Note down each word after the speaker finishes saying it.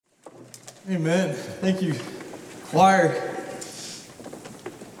Amen. Thank you, choir.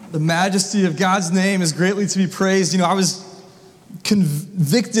 The majesty of God's name is greatly to be praised. I was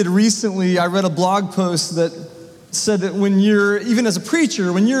convicted recently. I read a blog post that said that when you're, even as a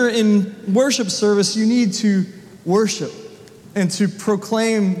preacher, when you're in worship service, you need to worship and to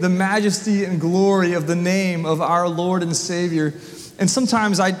proclaim the majesty and glory of the name of our Lord and Savior. And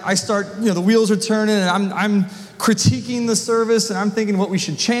sometimes I start, the wheels are turning and I'm critiquing the service, and I'm thinking what we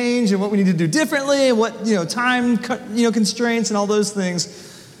should change and what we need to do differently, and what, time, constraints and all those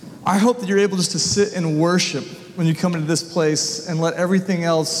things. I hope that you're able just to sit and worship when you come into this place and let everything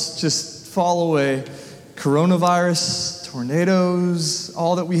else just fall away. Coronavirus, tornadoes,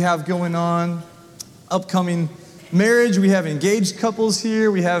 all that we have going on, upcoming marriage, we have engaged couples here,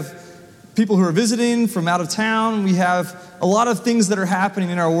 we have people who are visiting from out of town, we have a lot of things that are happening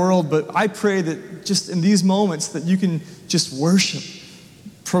in our world, but I pray that just in these moments that you can just worship,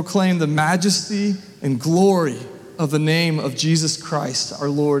 proclaim the majesty and glory of the name of Jesus Christ, our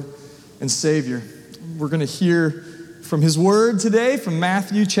Lord and Savior. We're going to hear from His Word today, from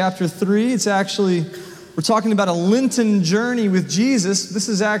Matthew chapter 3. We're talking about a Lenten journey with Jesus. This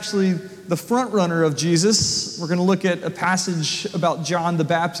is actually the front runner of Jesus. We're going to look at a passage about John the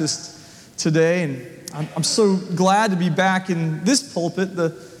Baptist today, and I'm so glad to be back in this pulpit.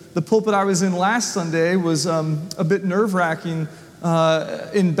 The pulpit I was in last Sunday was a bit nerve-wracking. In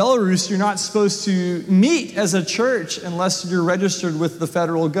Belarus, you're not supposed to meet as a church unless you're registered with the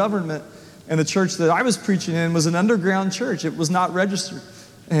federal government. And the church that I was preaching in was an underground church. It was not registered.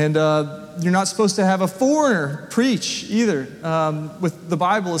 And you're not supposed to have a foreigner preach either, with the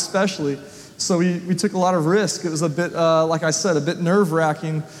Bible especially. So we took a lot of risk. It was a bit, like I said, a bit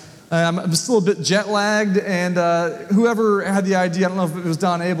nerve-wracking. I'm still a bit jet-lagged, and whoever had the idea, I don't know if it was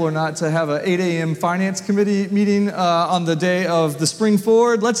Don Abel or not, to have an 8 a.m. finance committee meeting on the day of the Spring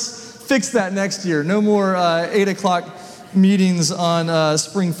Forward. Let's fix that next year. No more 8 o'clock meetings on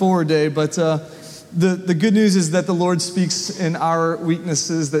Spring Forward Day, but the good news is that the Lord speaks in our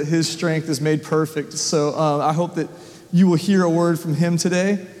weaknesses, that His strength is made perfect. So I hope that you will hear a word from Him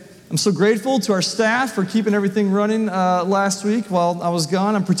today. I'm so grateful to our staff for keeping everything running last week while I was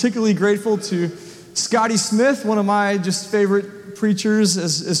gone. I'm particularly grateful to Scotty Smith, one of my just favorite preachers,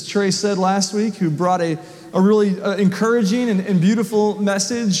 as Trey said last week, who brought a really encouraging and beautiful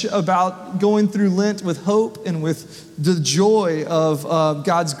message about going through Lent with hope and with the joy of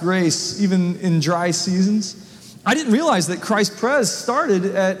God's grace, even in dry seasons. I didn't realize that Christ Pres started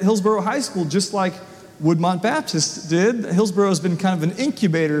at Hillsborough High School, just like Woodmont Baptist did. Hillsborough has been kind of an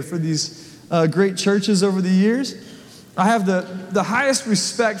incubator for these great churches over the years. I have the highest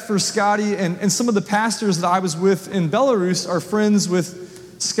respect for Scotty, and some of the pastors that I was with in Belarus are friends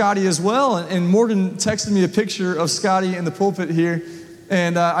with Scotty as well. And Morgan texted me a picture of Scotty in the pulpit here,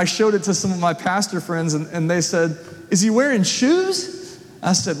 and I showed it to some of my pastor friends, and they said, "Is he wearing shoes?"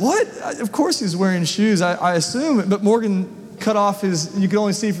 I said, "What? Of course he's wearing shoes, I assume." But Morgan cut off you could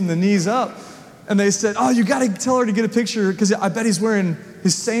only see from the knees up. And they said, "Oh, you got to tell her to get a picture because I bet he's wearing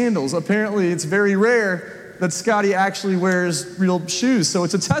his sandals." Apparently, it's very rare that Scotty actually wears real shoes. So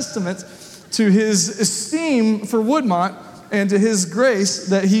it's a testament to his esteem for Woodmont and to his grace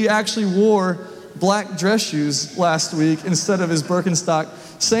that he actually wore black dress shoes last week instead of his Birkenstock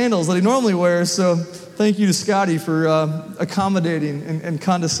sandals that he normally wears. So thank you to Scotty for accommodating and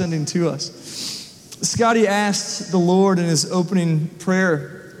condescending to us. Scotty asked the Lord in his opening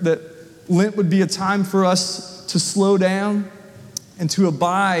prayer that Lent would be a time for us to slow down and to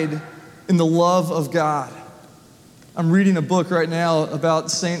abide in the love of God. I'm reading a book right now about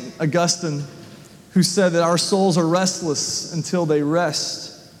St. Augustine, who said that our souls are restless until they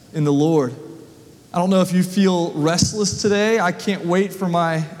rest in the Lord. I don't know if you feel restless today. I can't wait for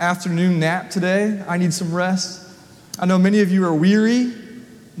my afternoon nap today. I need some rest. I know many of you are weary.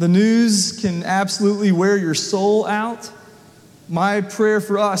 The news can absolutely wear your soul out. My prayer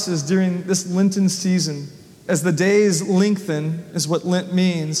for us is during this Lenten season, as the days lengthen, is what Lent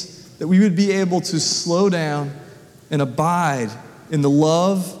means, that we would be able to slow down and abide in the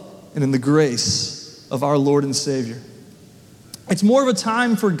love and in the grace of our Lord and Savior. It's more of a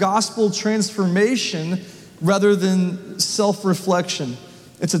time for gospel transformation rather than self-reflection.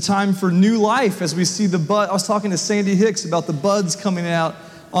 It's a time for new life as we see the bud. I was talking to Sandy Hicks about the buds coming out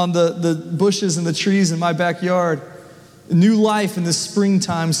on the bushes and the trees in my backyard. New life in this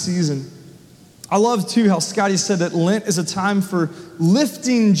springtime season. I love, too, how Scotty said that Lent is a time for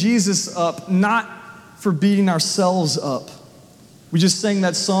lifting Jesus up, not for beating ourselves up. We just sang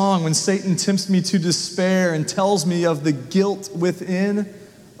that song, "When Satan tempts me to despair and tells me of the guilt within,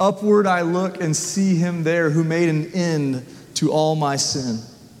 upward I look and see him there who made an end to all my sin."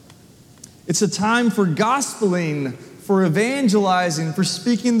 It's a time for gospeling, for evangelizing, for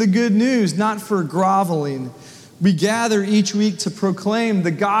speaking the good news, not for groveling. We gather each week to proclaim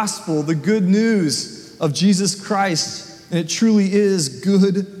the gospel, the good news of Jesus Christ, and it truly is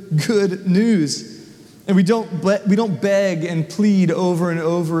good news. And we don't beg and plead over and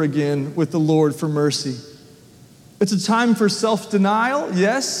over again with the Lord for mercy. It's a time for self-denial,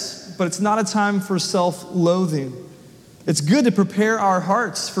 yes, but it's not a time for self-loathing. It's good to prepare our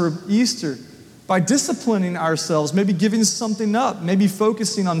hearts for Easter by disciplining ourselves, maybe giving something up, maybe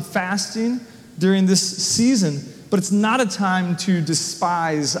focusing on fasting during this season. But it's not a time to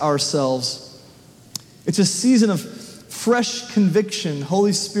despise ourselves. It's a season of fresh conviction,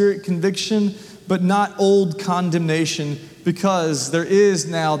 Holy Spirit conviction, but not old condemnation, because there is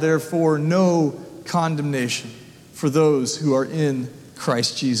now, therefore, no condemnation for those who are in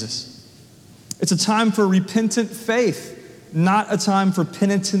Christ Jesus. It's a time for repentant faith, not a time for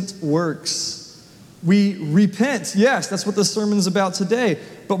penitent works. We repent, yes, that's what the sermon is about today,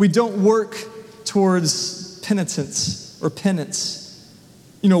 but we don't work towards penitence or penance.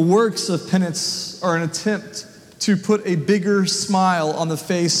 Works of penance are an attempt to put a bigger smile on the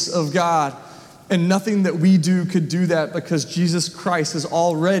face of God. And nothing that we do could do that, because Jesus Christ has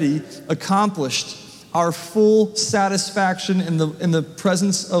already accomplished our full satisfaction in the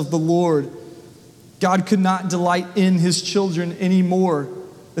presence of the Lord. God could not delight in his children any more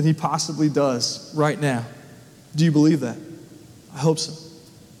than he possibly does right now. Do you believe that? I hope so.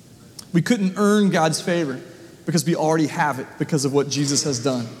 We couldn't earn God's favor because we already have it because of what Jesus has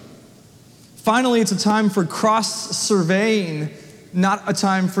done. Finally, it's a time for cross-surveying, not a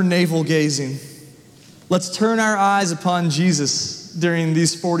time for navel-gazing. Let's turn our eyes upon Jesus during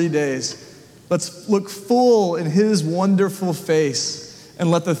these 40 days. Let's look full in his wonderful face and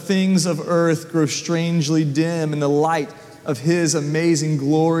let the things of earth grow strangely dim in the light of his amazing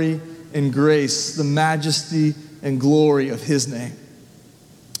glory and grace, the majesty and glory of his name.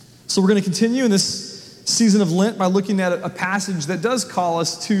 So we're going to continue in this season of Lent by looking at a passage that does call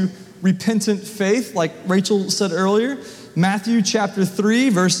us to repentant faith, like Rachel said earlier. Matthew chapter 3,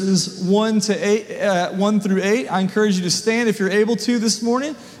 verses 1 through 8. I encourage you to stand if you're able to this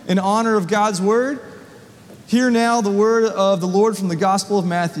morning in honor of God's word. Hear now the word of the Lord from the Gospel of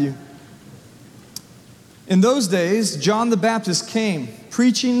Matthew. In those days, John the Baptist came,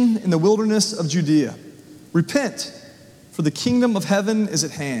 preaching in the wilderness of Judea. Repent, for the kingdom of heaven is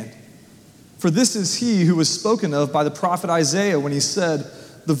at hand. For this is he who was spoken of by the prophet Isaiah when he said,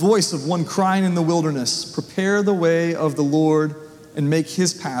 the voice of one crying in the wilderness, prepare the way of the Lord and make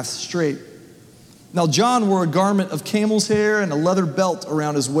his path straight. Now John wore a garment of camel's hair and a leather belt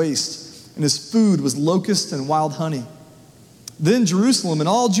around his waist, and his food was locust and wild honey. Then Jerusalem and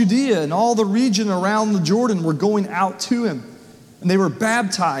all Judea and all the region around the Jordan were going out to him, and they were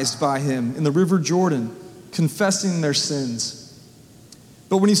baptized by him in the river Jordan, confessing their sins.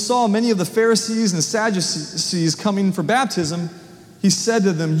 But when he saw many of the Pharisees and Sadducees coming for baptism, he said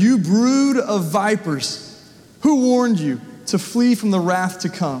to them, you brood of vipers, who warned you to flee from the wrath to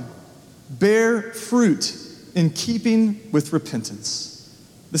come? Bear fruit in keeping with repentance.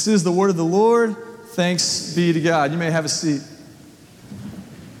 This is the word of the Lord. Thanks be to God. You may have a seat.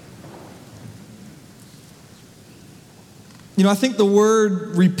 I think the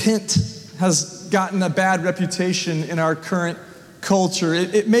word repent has gotten a bad reputation in our current culture.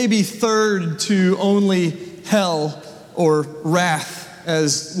 It may be third to only hell or wrath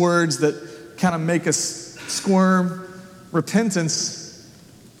as words that kind of make us squirm. Repentance,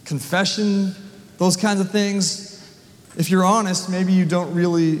 confession, those kinds of things. If you're honest, maybe you don't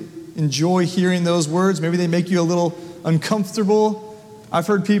really enjoy hearing those words. Maybe they make you a little uncomfortable. I've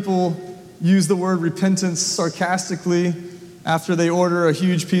heard people use the word repentance sarcastically after they order a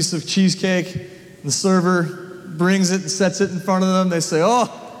huge piece of cheesecake. The server brings it and sets it in front of them. They say, oh,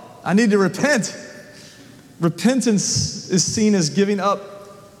 I need to repent. Repentance is seen as giving up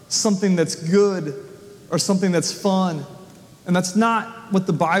something that's good or something that's fun. And that's not what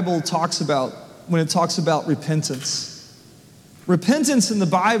the Bible talks about when it talks about repentance. Repentance in the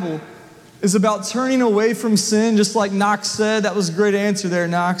Bible is about turning away from sin, just like Knox said. That was a great answer there,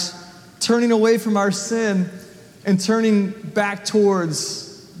 Knox. Turning away from our sin and turning back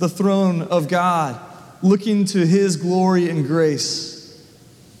towards the throne of God, looking to his glory and grace.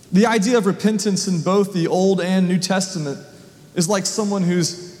 The idea of repentance in both the Old and New Testament is like someone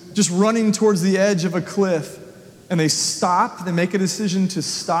who's just running towards the edge of a cliff, and they stop, they make a decision to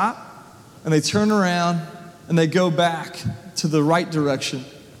stop, and they turn around and they go back to the right direction.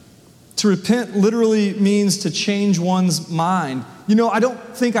 To repent literally means to change one's mind. I don't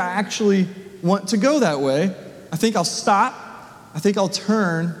think I actually want to go that way. I think I'll stop, I think I'll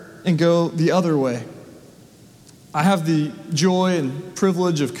turn, and go the other way. I have the joy and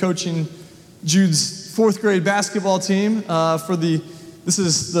privilege of coaching Jude's fourth grade basketball team this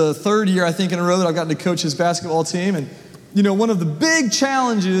is the third year, I think, in a row that I've gotten to coach his basketball team. And, one of the big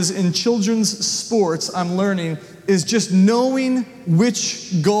challenges in children's sports I'm learning is just knowing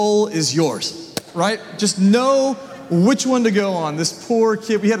which goal is yours, right? Just know which one to go on. This poor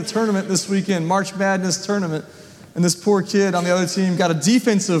kid, we had a tournament this weekend, March Madness tournament, and this poor kid on the other team got a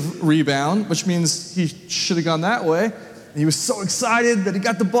defensive rebound, which means he should have gone that way. And he was so excited that he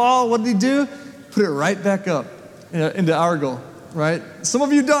got the ball. What did he do? Put it right back up into our goal, right? Some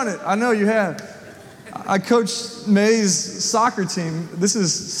of you done it. I know you have. I coached May's soccer team. This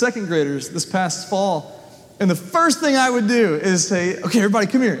is second graders this past fall. And the first thing I would do is say, okay, everybody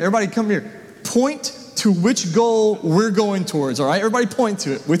come here. Everybody come here. Point to which goal we're going towards, all right? Everybody point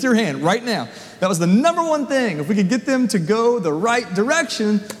to it with your hand right now. That was the number one thing. If we could get them to go the right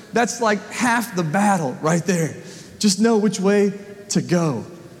direction, that's like half the battle right there. Just know which way to go.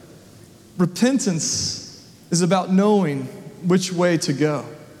 Repentance is about knowing which way to go.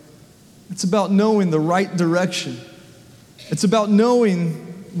 It's about knowing the right direction. It's about knowing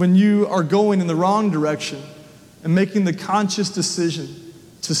when you are going in the wrong direction and making the conscious decision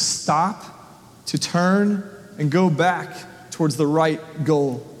to stop, to turn, and go back towards the right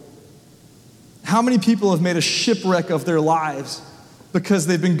goal. How many people have made a shipwreck of their lives because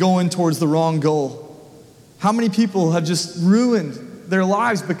they've been going towards the wrong goal? How many people have just ruined their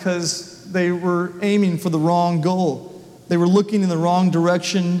lives because they were aiming for the wrong goal? They were looking in the wrong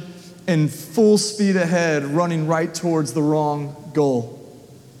direction and full speed ahead, running right towards the wrong goal.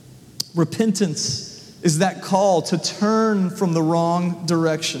 Repentance is that call to turn from the wrong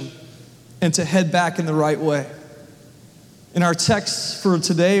direction and to head back in the right way. In our text for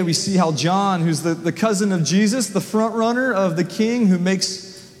today, we see how John, who's the cousin of Jesus, the front runner of the king who makes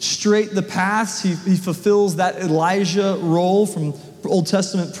straight the paths, he fulfills that Elijah role from Old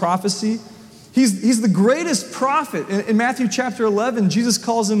Testament prophecy. He's the greatest prophet. In Matthew chapter 11, Jesus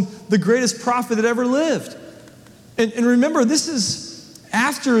calls him the greatest prophet that ever lived. And remember, this is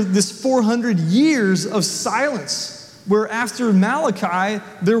after this 400 years of silence, where after Malachi,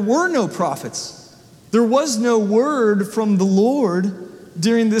 there were no prophets. There was no word from the Lord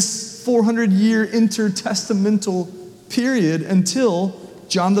during this 400-year intertestamental period until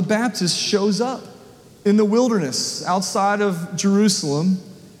John the Baptist shows up in the wilderness outside of Jerusalem.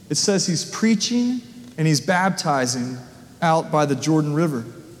 It says he's preaching and he's baptizing out by the Jordan River.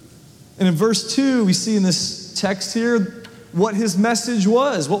 And in verse 2, we see in this text here what his message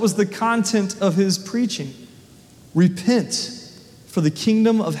was. What was the content of his preaching? Repent, for the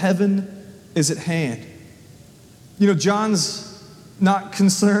kingdom of heaven is at hand. John's not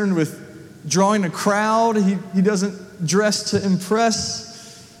concerned with drawing a crowd. He doesn't dress to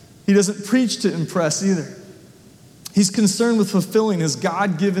impress. He doesn't preach to impress either. He's concerned with fulfilling his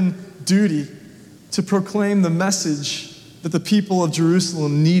God-given duty to proclaim the message that the people of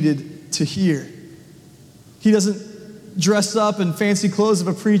Jerusalem needed to hear. He doesn't dress up in fancy clothes of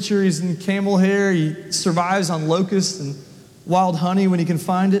a preacher. He's in camel hair. He survives on locusts and wild honey when he can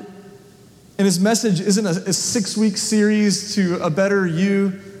find it. And his message isn't a 6-week series to a better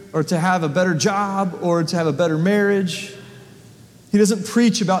you or to have a better job or to have a better marriage. He doesn't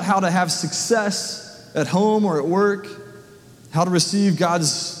preach about how to have success at home or at work, how to receive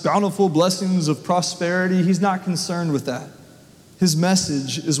God's bountiful blessings of prosperity. He's not concerned with that. His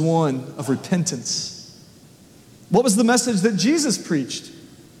message is one of repentance. What was the message that Jesus preached?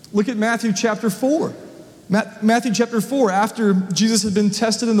 Look at Matthew chapter 4. Matthew chapter 4, after Jesus had been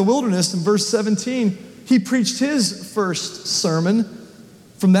tested in the wilderness, in verse 17, he preached his first sermon.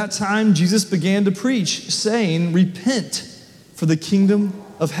 From that time, Jesus began to preach, saying, "Repent, for the kingdom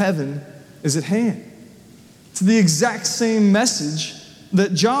of heaven is at hand." It's the exact same message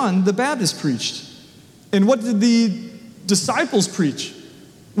that John the Baptist preached. And what did the disciples preach?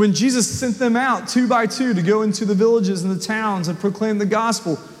 When Jesus sent them out 2 by 2 to go into the villages and the towns and proclaim the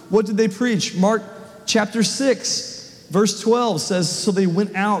gospel, what did they preach? Mark chapter 6, verse 12 says, "So they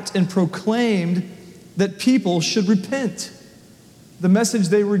went out and proclaimed that people should repent." The message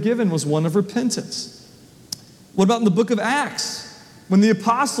they were given was one of repentance. What about in the book of Acts? When the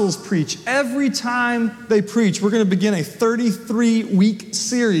apostles preach, every time they preach, we're going to begin a 33-week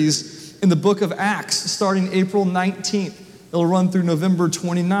series in the book of Acts starting April 19th. It'll run through November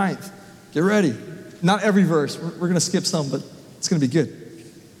 29th. Get ready. Not every verse. We're going to skip some, but it's going to be good.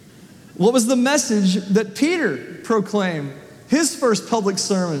 What was the message that Peter proclaimed? His first public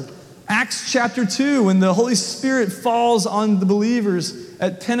sermon. Acts chapter 2, when the Holy Spirit falls on the believers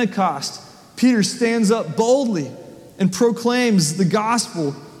at Pentecost, Peter stands up boldly and proclaims the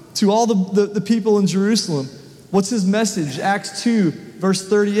gospel to all the people in Jerusalem. What's his message? Acts 2, verse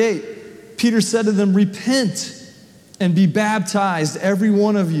 38. Peter said to them, "Repent and be baptized, every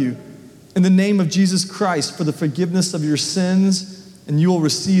one of you, in the name of Jesus Christ for the forgiveness of your sins, and you will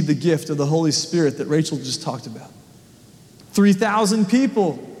receive the gift of the Holy Spirit," that Rachel just talked about. 3,000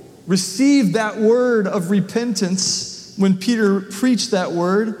 people received that word of repentance when Peter preached that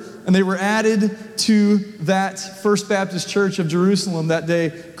word, and they were added to that First Baptist Church of Jerusalem that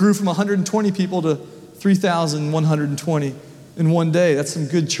day. Grew from 120 people to 3,120 in one day. That's some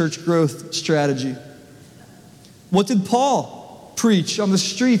good church growth strategy. What did Paul preach on the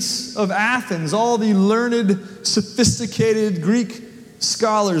streets of Athens? All the learned, sophisticated Greek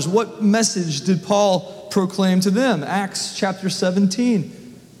scholars, what message did Paul proclaim to them? Acts chapter 17,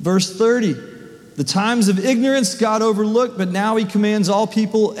 verse 30. "The times of ignorance God overlooked, but now he commands all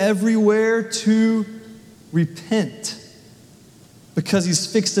people everywhere to repent, because he's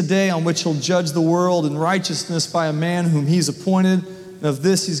fixed a day on which he'll judge the world in righteousness by a man whom he's appointed. And of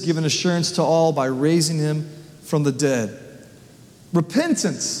this he's given assurance to all by raising him from the dead."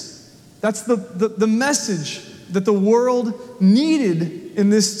 Repentance. That's the message that the world needed in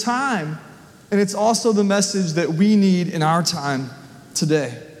this time. And it's also the message that we need in our time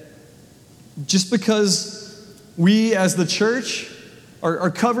today. Just because we as the church are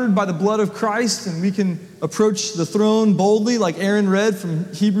covered by the blood of Christ and we can approach the throne boldly, like Aaron read from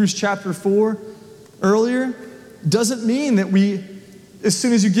Hebrews chapter 4 earlier, doesn't mean that as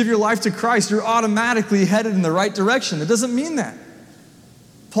soon as you give your life to Christ, you're automatically headed in the right direction. It doesn't mean that.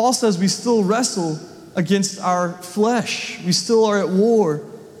 Paul says we still wrestle against our flesh. We still are at war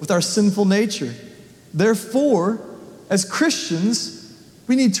with our sinful nature. Therefore, as Christians,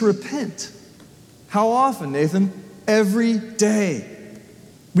 we need to repent. How often, Nathan? Every day.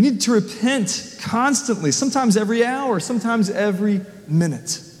 We need to repent constantly, sometimes every hour, sometimes every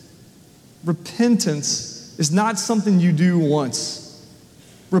minute. Repentance is not something you do once.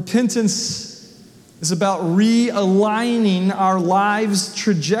 Repentance is about realigning our lives'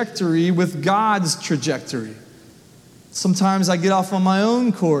 trajectory with God's trajectory. Sometimes I get off on my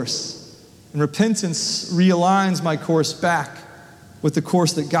own course, and repentance realigns my course back with the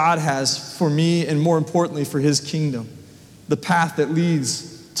course that God has for me, and more importantly, for his kingdom. The path that leads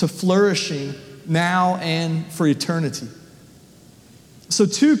to flourishing now and for eternity. So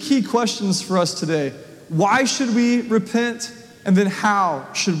 2 key questions for us today. Why should we repent? And then how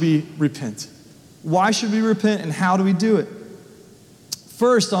should we repent? Why should we repent and how do we do it?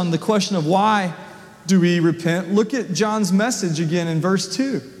 First, on the question of why do we repent, look at John's message again in verse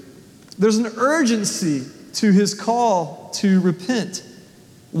 2. There's an urgency to his call to repent.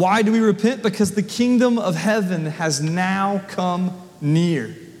 Why do we repent? Because the kingdom of heaven has now come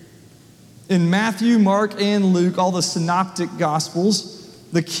near. In Matthew, Mark, and Luke, all the synoptic gospels,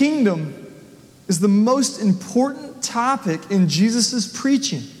 the kingdom is the most important topic in Jesus'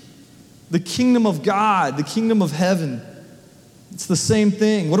 preaching. The kingdom of God, the kingdom of heaven. It's the same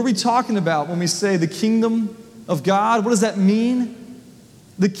thing. What are we talking about when we say the kingdom of God? What does that mean?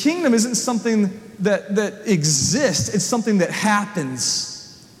 The kingdom isn't something that exists. It's something that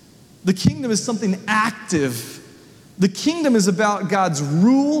happens. The kingdom is something active. The kingdom is about God's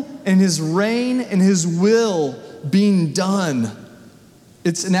rule and his reign and his will being done.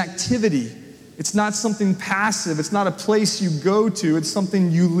 It's an activity. It's not something passive. It's not a place you go to. It's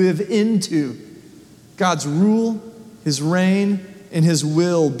something you live into. God's rule, his reign, and his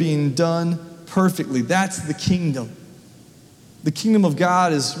will being done perfectly. That's the kingdom. The kingdom of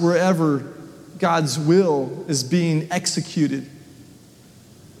God is wherever God's will is being executed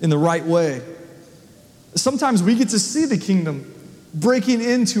in the right way. Sometimes we get to see the kingdom breaking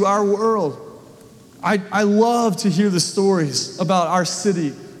into our world. I love to hear the stories about our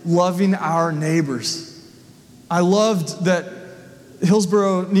city loving our neighbors. I loved that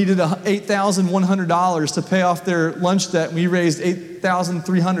Hillsborough needed $8,100 to pay off their lunch debt, and we raised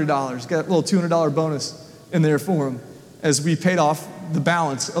 $8,300. Got a little $200 bonus in there for them as we paid off the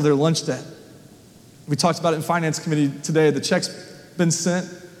balance of their lunch debt. We talked about it in Finance Committee today. The check's been sent.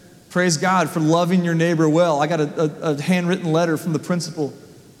 Praise God for loving your neighbor well. I got a handwritten letter from the principal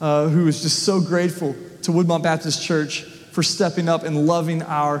who was just so grateful to Woodmont Baptist Church for stepping up and loving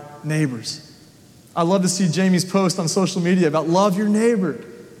our neighbors. I love to see Jamie's post on social media about love your neighbor.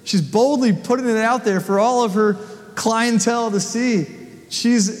 She's boldly putting it out there for all of her clientele to see.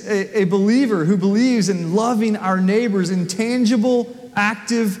 She's a believer who believes in loving our neighbors in tangible,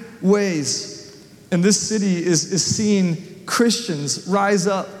 active ways. And this city is seeing Christians rise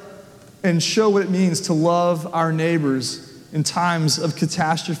up and show what it means to love our neighbors in times of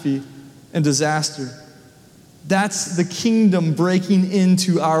catastrophe and disaster. That's the kingdom breaking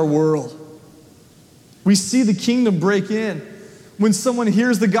into our world. We see the kingdom break in when someone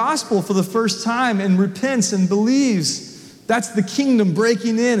hears the gospel for the first time and repents and believes. That's the kingdom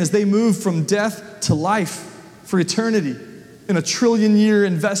breaking in as they move from death to life for eternity in a trillion-year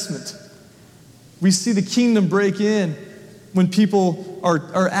investment. We see the kingdom break in when people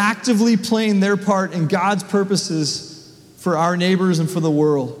are actively playing their part in God's purposes for our neighbors and for the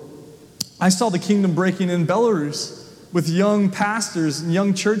world. I saw the kingdom breaking in Belarus with young pastors and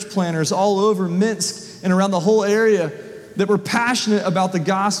young church planners all over Minsk and around the whole area that were passionate about the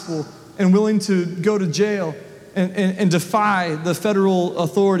gospel and willing to go to jail and defy the federal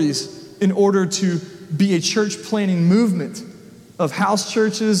authorities in order to be a church planting movement of house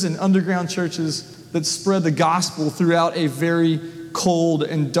churches and underground churches that spread the gospel throughout a very cold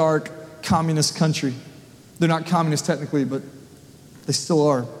and dark communist country. They're not communist technically, but they still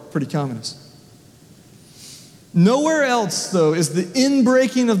are pretty communist. Nowhere else, though, is the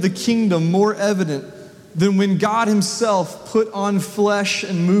inbreaking of the kingdom more evident than when God himself put on flesh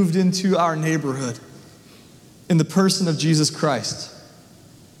and moved into our neighborhood in the person of Jesus Christ.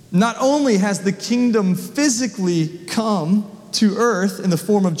 Not only has the kingdom physically come to earth in the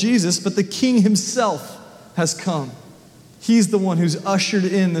form of Jesus, but the King himself has come. He's the one who's ushered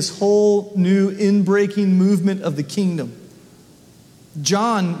in this whole new inbreaking movement of the kingdom.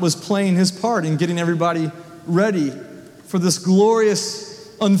 John was playing his part in getting everybody ready for this glorious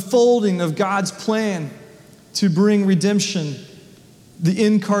unfolding of God's plan to bring redemption, the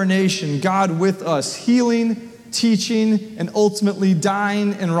incarnation, God with us, healing, teaching, and ultimately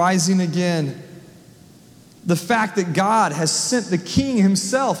dying and rising again. The fact that God has sent the King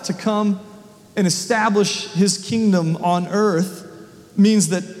himself to come and establish his kingdom on earth means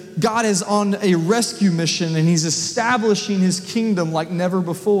that God is on a rescue mission and he's establishing his kingdom like never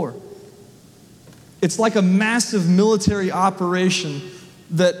before. It's like a massive military operation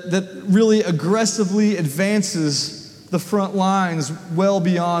that really aggressively advances the front lines well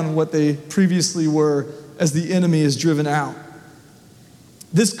beyond what they previously were as the enemy is driven out.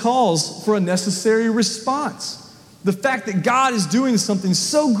 This calls for a necessary response. The fact that God is doing something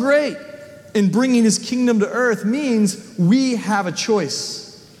so great in bringing his kingdom to earth means we have a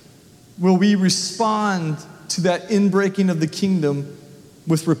choice. Will we respond to that inbreaking of the kingdom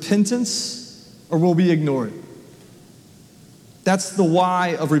with repentance, or will we ignore it? That's the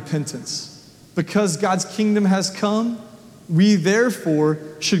why of repentance. Because God's kingdom has come, we therefore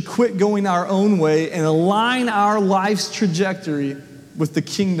should quit going our own way and align our life's trajectory with the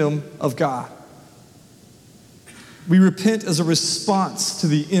kingdom of God. We repent as a response to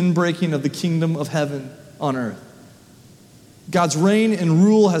the inbreaking of the kingdom of heaven on earth. God's reign and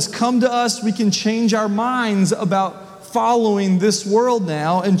rule has come to us. We can change our minds about following this world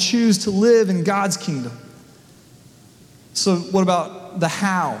now and choose to live in God's kingdom. So what about the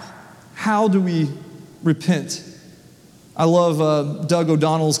how? How do we repent? I love Doug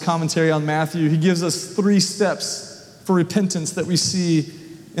O'Donnell's commentary on Matthew. He gives us 3 steps for repentance that we see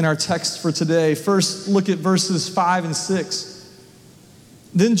in our text for today. First, look at verses 5 and 6.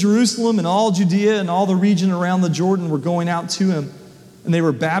 Then Jerusalem and all Judea and all the region around the Jordan were going out to him, and they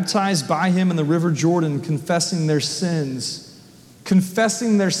were baptized by him in the river Jordan, confessing their sins.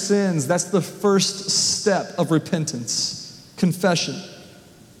 Confessing their sins, that's the first step of repentance. Confession.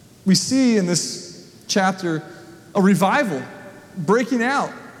 We see in this chapter a revival breaking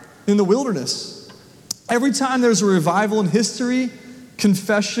out in the wilderness. Every time there's a revival in history,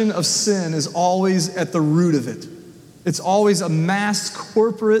 confession of sin is always at the root of it. It's always a mass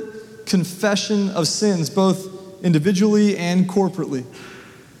corporate confession of sins, both individually and corporately.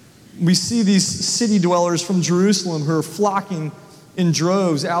 We see these city dwellers from Jerusalem who are flocking in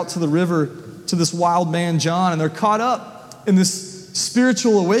droves out to the river to this wild man John, and they're caught up in this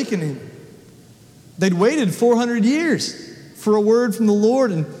spiritual awakening. They'd waited 400 years for a word from the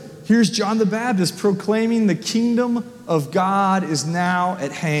Lord, and here's John the Baptist proclaiming the kingdom of God is now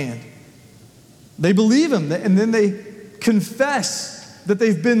at hand. They believe him, and then they confess that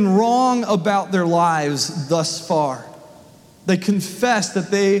they've been wrong about their lives thus far. They confess that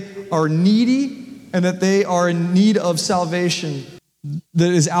they are needy and that they are in need of salvation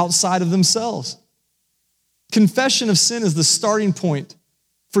that is outside of themselves. Confession of sin is the starting point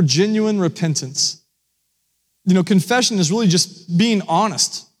for genuine repentance. You know, confession is really just being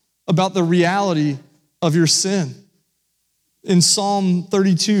honest about the reality of your sin. In Psalm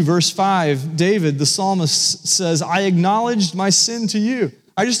 32, verse 5, David, the psalmist, says, I acknowledged my sin to you.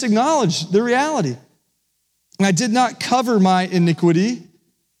 I just acknowledged the reality. And I did not cover my iniquity.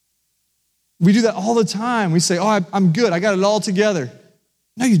 We do that all the time. We say, I'm good. I got it all together.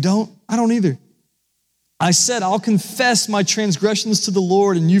 No, you don't. I don't either. I said, I'll confess my transgressions to the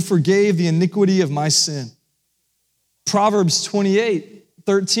Lord, and you forgave the iniquity of my sin. Proverbs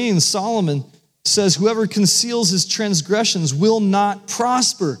 28:13, Solomon says, whoever conceals his transgressions will not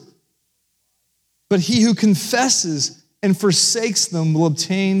prosper, but he who confesses and forsakes them will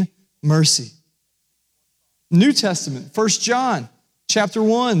obtain mercy. New Testament, 1 John chapter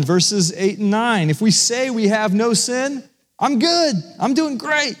 1, verses 8 and 9. If we say we have no sin, I'm good, I'm doing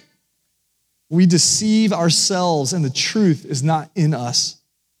great. We deceive ourselves and the truth is not in us.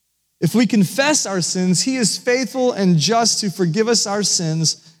 If we confess our sins, he is faithful and just to forgive us our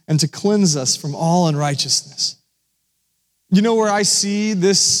sins and to cleanse us from all unrighteousness. You know where I see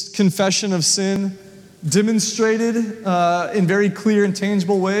this confession of sin demonstrated in very clear and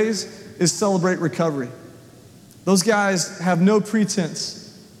tangible ways is Celebrate Recovery. Those guys have no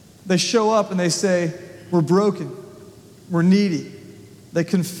pretense. They show up and they say, we're broken, we're needy. They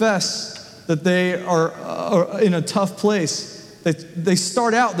confess that they are in a tough place. They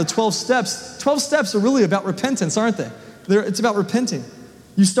start out the 12 steps. 12 steps are really about repentance, aren't they? It's about repenting.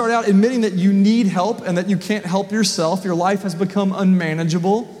 You start out admitting that you need help and that you can't help yourself. Your life has become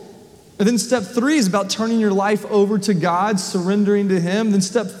unmanageable. And then step 3 is about turning your life over to God, surrendering to him. Then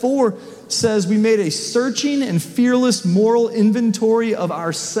step 4 says we made a searching and fearless moral inventory of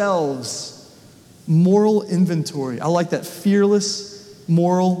ourselves. Moral inventory. I like that, fearless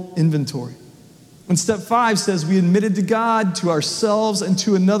moral inventory. And step 5 says we admitted to God, to ourselves, and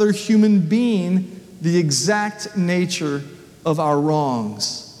to another human being the exact nature of our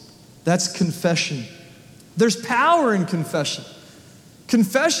wrongs. That's confession. There's power in confession.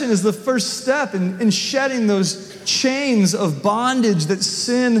 Confession is the first step in shedding those chains of bondage that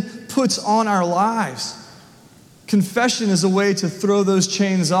sin puts on our lives. Confession is a way to throw those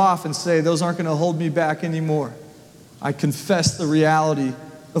chains off and say, those aren't going to hold me back anymore. I confess the reality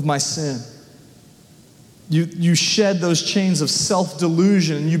of my sin. You shed those chains of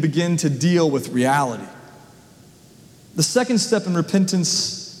self-delusion and you begin to deal with reality. The second step in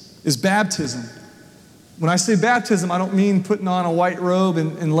repentance is baptism. When I say baptism, I don't mean putting on a white robe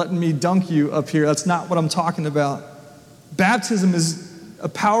and letting me dunk you up here. That's not what I'm talking about. Baptism is a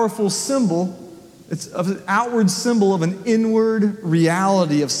powerful symbol. It's an outward symbol of an inward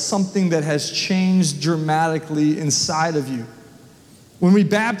reality of something that has changed dramatically inside of you. When we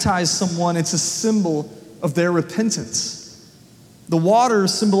baptize someone, it's a symbol of their repentance. The water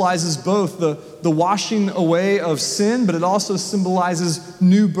symbolizes both the washing away of sin, but it also symbolizes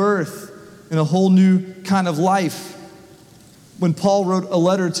new birth and a whole new kind of life. When Paul wrote a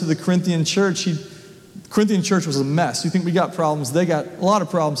letter to the Corinthian church, the Corinthian church was a mess. You think we got problems? They got a lot of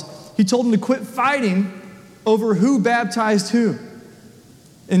problems. He told them to quit fighting over who baptized who.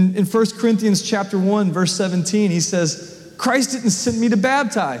 In 1 Corinthians chapter 1, verse 17, he says, Christ didn't send me to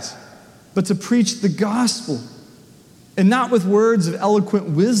baptize, but to preach the gospel, and not with words of eloquent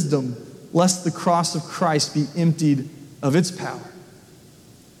wisdom, lest the cross of Christ be emptied of its power.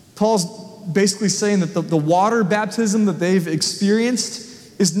 Paul's basically saying that the water baptism that they've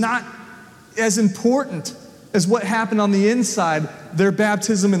experienced is not as important as what happened on the inside, their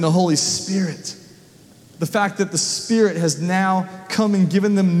baptism in the Holy Spirit. The fact that the Spirit has now come and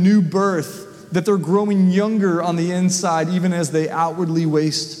given them new birth, that they're growing younger on the inside even as they outwardly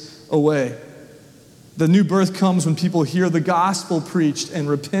waste away. The new birth comes when people hear the gospel preached and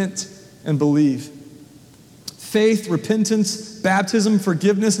repent and believe. Faith, repentance, baptism,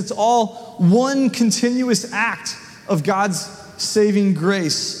 forgiveness, it's all one continuous act of God's saving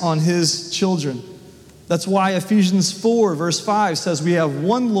grace on his children. That's why Ephesians 4, verse 5 says we have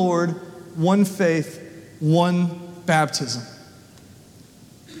one Lord, one faith, one baptism.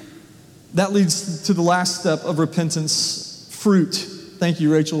 That leads to the last step of repentance, fruit. Thank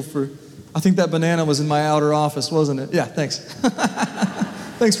you, Rachel, I think that banana was in my outer office, wasn't it? Yeah, thanks.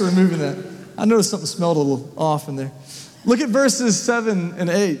 Thanks for removing that. I noticed something smelled a little off in there. Look at verses 7 and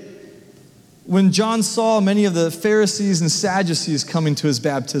 8. When John saw many of the Pharisees and Sadducees coming to his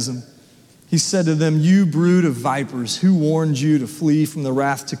baptism, he said to them, you brood of vipers, who warned you to flee from the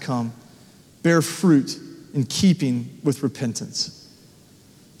wrath to come? Bear fruit in keeping with repentance.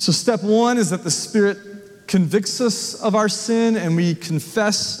 So step 1 is that the Spirit convicts us of our sin and we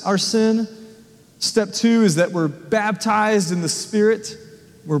confess our sin. Step 2 is that we're baptized in the Spirit.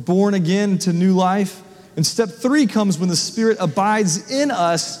 We're born again to new life. And step 3 comes when the Spirit abides in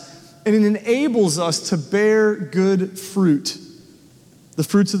us and it enables us to bear good fruit. The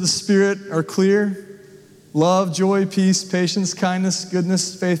fruits of the Spirit are clear: love, joy, peace, patience, kindness,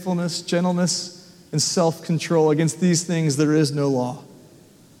 goodness, faithfulness, gentleness, and self-control. Against these things there is no law.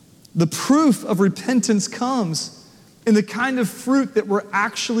 The proof of repentance comes and the kind of fruit that we're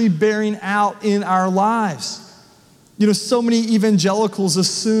actually bearing out in our lives. So many evangelicals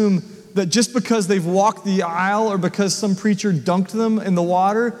assume that just because they've walked the aisle or because some preacher dunked them in the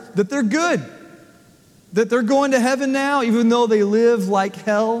water, that they're good, that they're going to heaven now, even though they live like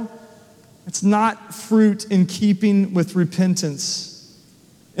hell. It's not fruit in keeping with repentance.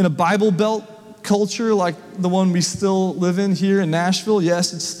 In a Bible Belt culture like the one we still live in here in Nashville,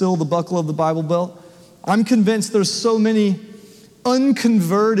 yes, it's still the buckle of the Bible Belt, I'm convinced there's so many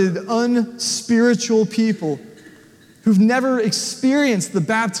unconverted, unspiritual people who've never experienced the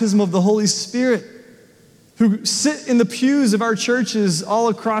baptism of the Holy Spirit, who sit in the pews of our churches all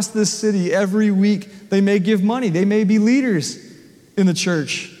across this city every week. They may give money, they may be leaders in the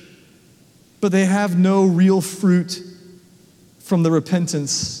church, but they have no real fruit from the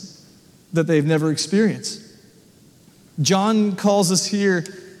repentance that they've never experienced. John calls us here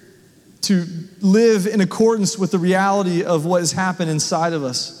to live in accordance with the reality of what has happened inside of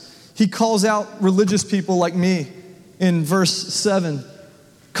us. He calls out religious people like me in verse 7,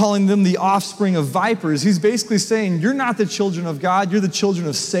 calling them the offspring of vipers. He's basically saying, you're not the children of God, you're the children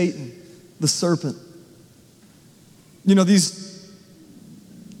of Satan, the serpent. These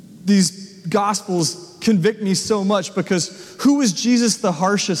Gospels convict me so much because who was Jesus the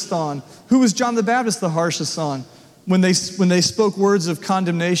harshest on? Who was John the Baptist the harshest on when they spoke words of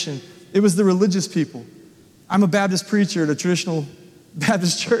condemnation? It was the religious people. I'm a Baptist preacher at a traditional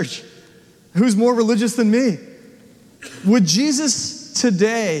Baptist church. Who's more religious than me? Would Jesus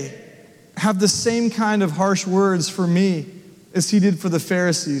today have the same kind of harsh words for me as he did for the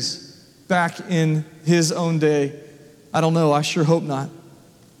Pharisees back in his own day? I don't know. I sure hope not.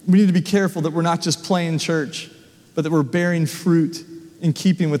 We need to be careful that we're not just playing church, but that we're bearing fruit in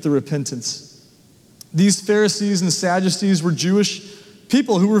keeping with the repentance. These Pharisees and Sadducees were Jewish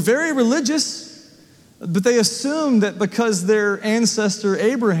people who were very religious, but they assumed that because their ancestor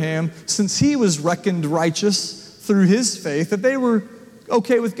Abraham, since he was reckoned righteous through his faith, that they were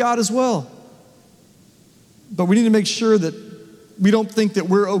okay with God as well. But we need to make sure that we don't think that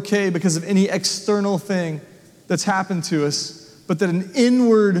we're okay because of any external thing that's happened to us, but that an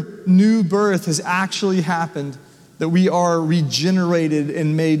inward new birth has actually happened, that we are regenerated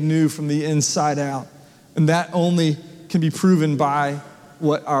and made new from the inside out. And that only can be proven by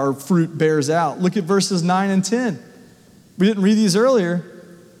what our fruit bears out. Look at verses 9 and 10. We didn't read these earlier.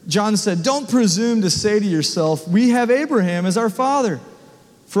 John said, don't presume to say to yourself, we have Abraham as our father.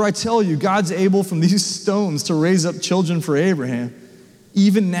 For I tell you, God's able from these stones to raise up children for Abraham.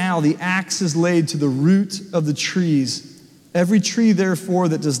 Even now the axe is laid to the root of the trees. Every tree, therefore,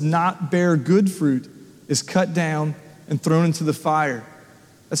 that does not bear good fruit is cut down and thrown into the fire.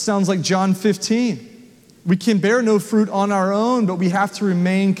 That sounds like John 15. We can bear no fruit on our own, but we have to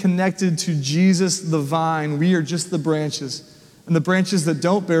remain connected to Jesus, the vine. We are just the branches. And the branches that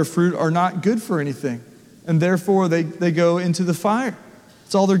don't bear fruit are not good for anything. And therefore, they go into the fire.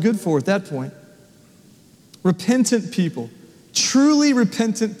 It's all they're good for at that point. Repentant people, truly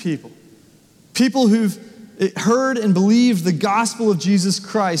repentant people, people who've heard and believed the gospel of Jesus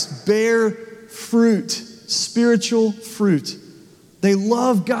Christ bear fruit, spiritual fruit. They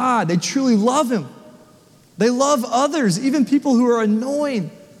love God. They truly love Him. They love others, even people who are annoying,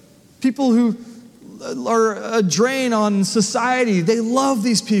 people who are a drain on society. They love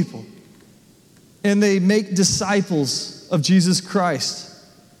these people. And they make disciples of Jesus Christ.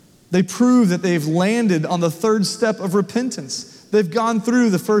 They prove that they've landed on the third step of repentance. They've gone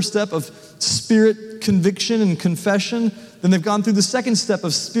through the first step of spirit conviction and confession. Then they've gone through the second step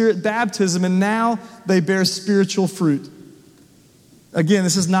of spirit baptism, and now they bear spiritual fruit. Again,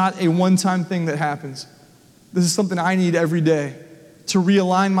 this is not a one-time thing that happens. This is something I need every day to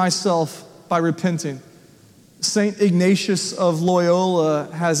realign myself by repenting. St. Ignatius of Loyola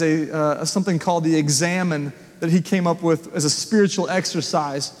has something called the Examen that he came up with as a spiritual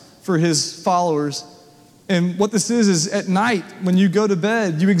exercise for his followers. And what this is at night, when you go to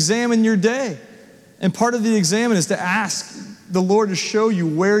bed, you examine your day. And part of the examine is to ask the Lord to show you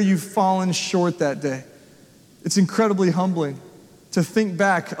where you've fallen short that day. It's incredibly humbling to think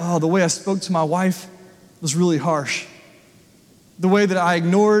back, the way I spoke to my wife was really harsh. The way that I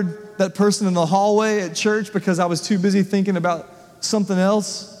ignored that person in the hallway at church because I was too busy thinking about something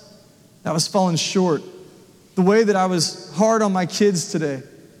else, I was falling short. The way that I was hard on my kids today,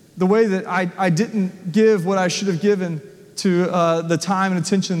 the way that I didn't give what I should have given to the time and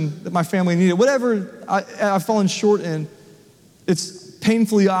attention that my family needed, whatever I've fallen short in, it's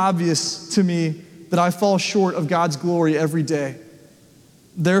painfully obvious to me that I fall short of God's glory every day.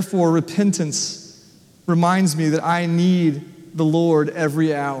 Therefore, repentance reminds me that I need the Lord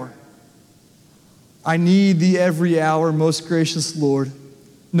every hour. I need thee every hour, most gracious Lord.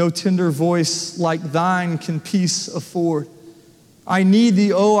 No tender voice like thine can peace afford. I need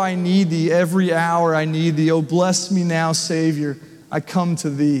thee, oh, I need thee every hour. I need thee. Oh, bless me now, Savior. I come to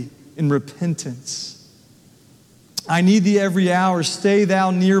thee in repentance. I need thee every hour. Stay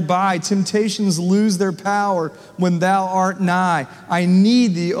thou nearby. Temptations lose their power when thou art nigh. I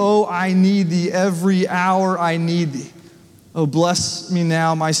need thee, oh, I need thee every hour. I need thee. Oh, bless me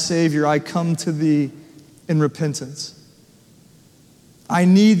now, my Savior. I come to thee in repentance. I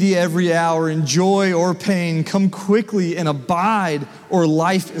need thee every hour in joy or pain. Come quickly and abide, or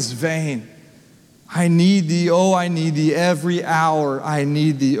life is vain. I need thee, oh, I need thee every hour. I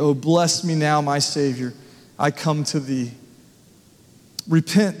need thee. Oh, bless me now, my Savior. I come to thee.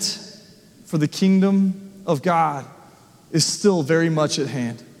 Repent, for the kingdom of God is still very much at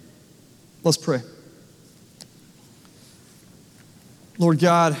hand. Let's pray. Lord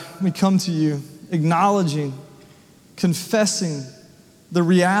God, we come to you acknowledging, confessing the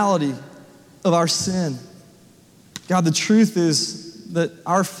reality of our sin. God, the truth is that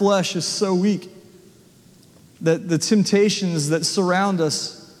our flesh is so weak that the temptations that surround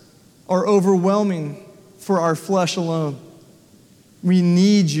us are overwhelming for our flesh alone. We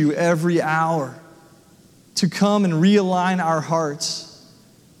need you every hour to come and realign our hearts,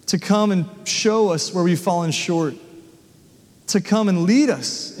 to come and show us where we've fallen short, to come and lead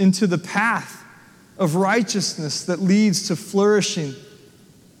us into the path of righteousness that leads to flourishing,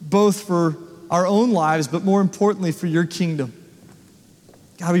 both for our own lives, but more importantly for your kingdom.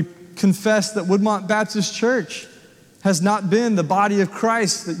 God, we confess that Woodmont Baptist Church has not been the body of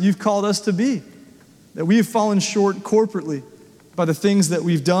Christ that you've called us to be, that we have fallen short corporately by the things that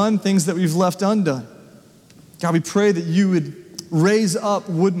we've done, things that we've left undone. God, we pray that you would raise up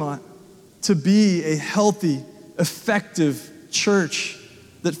Woodmont to be a healthy, effective church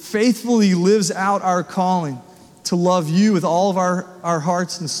that faithfully lives out our calling to love you with all of our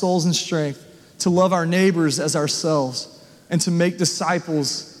hearts and souls and strength, to love our neighbors as ourselves, and to make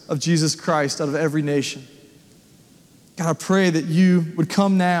disciples of Jesus Christ out of every nation. God, I pray that you would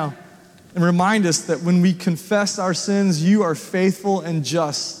come now and remind us that when we confess our sins, you are faithful and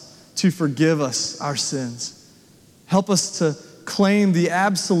just to forgive us our sins. Help us to claim the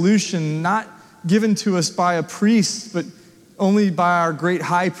absolution not given to us by a priest, but only by our great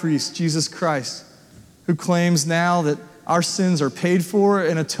high priest, Jesus Christ, who claims now that our sins are paid for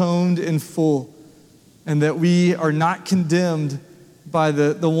and atoned in full, and that we are not condemned by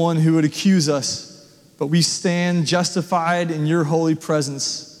the one who would accuse us, but we stand justified in your holy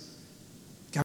presence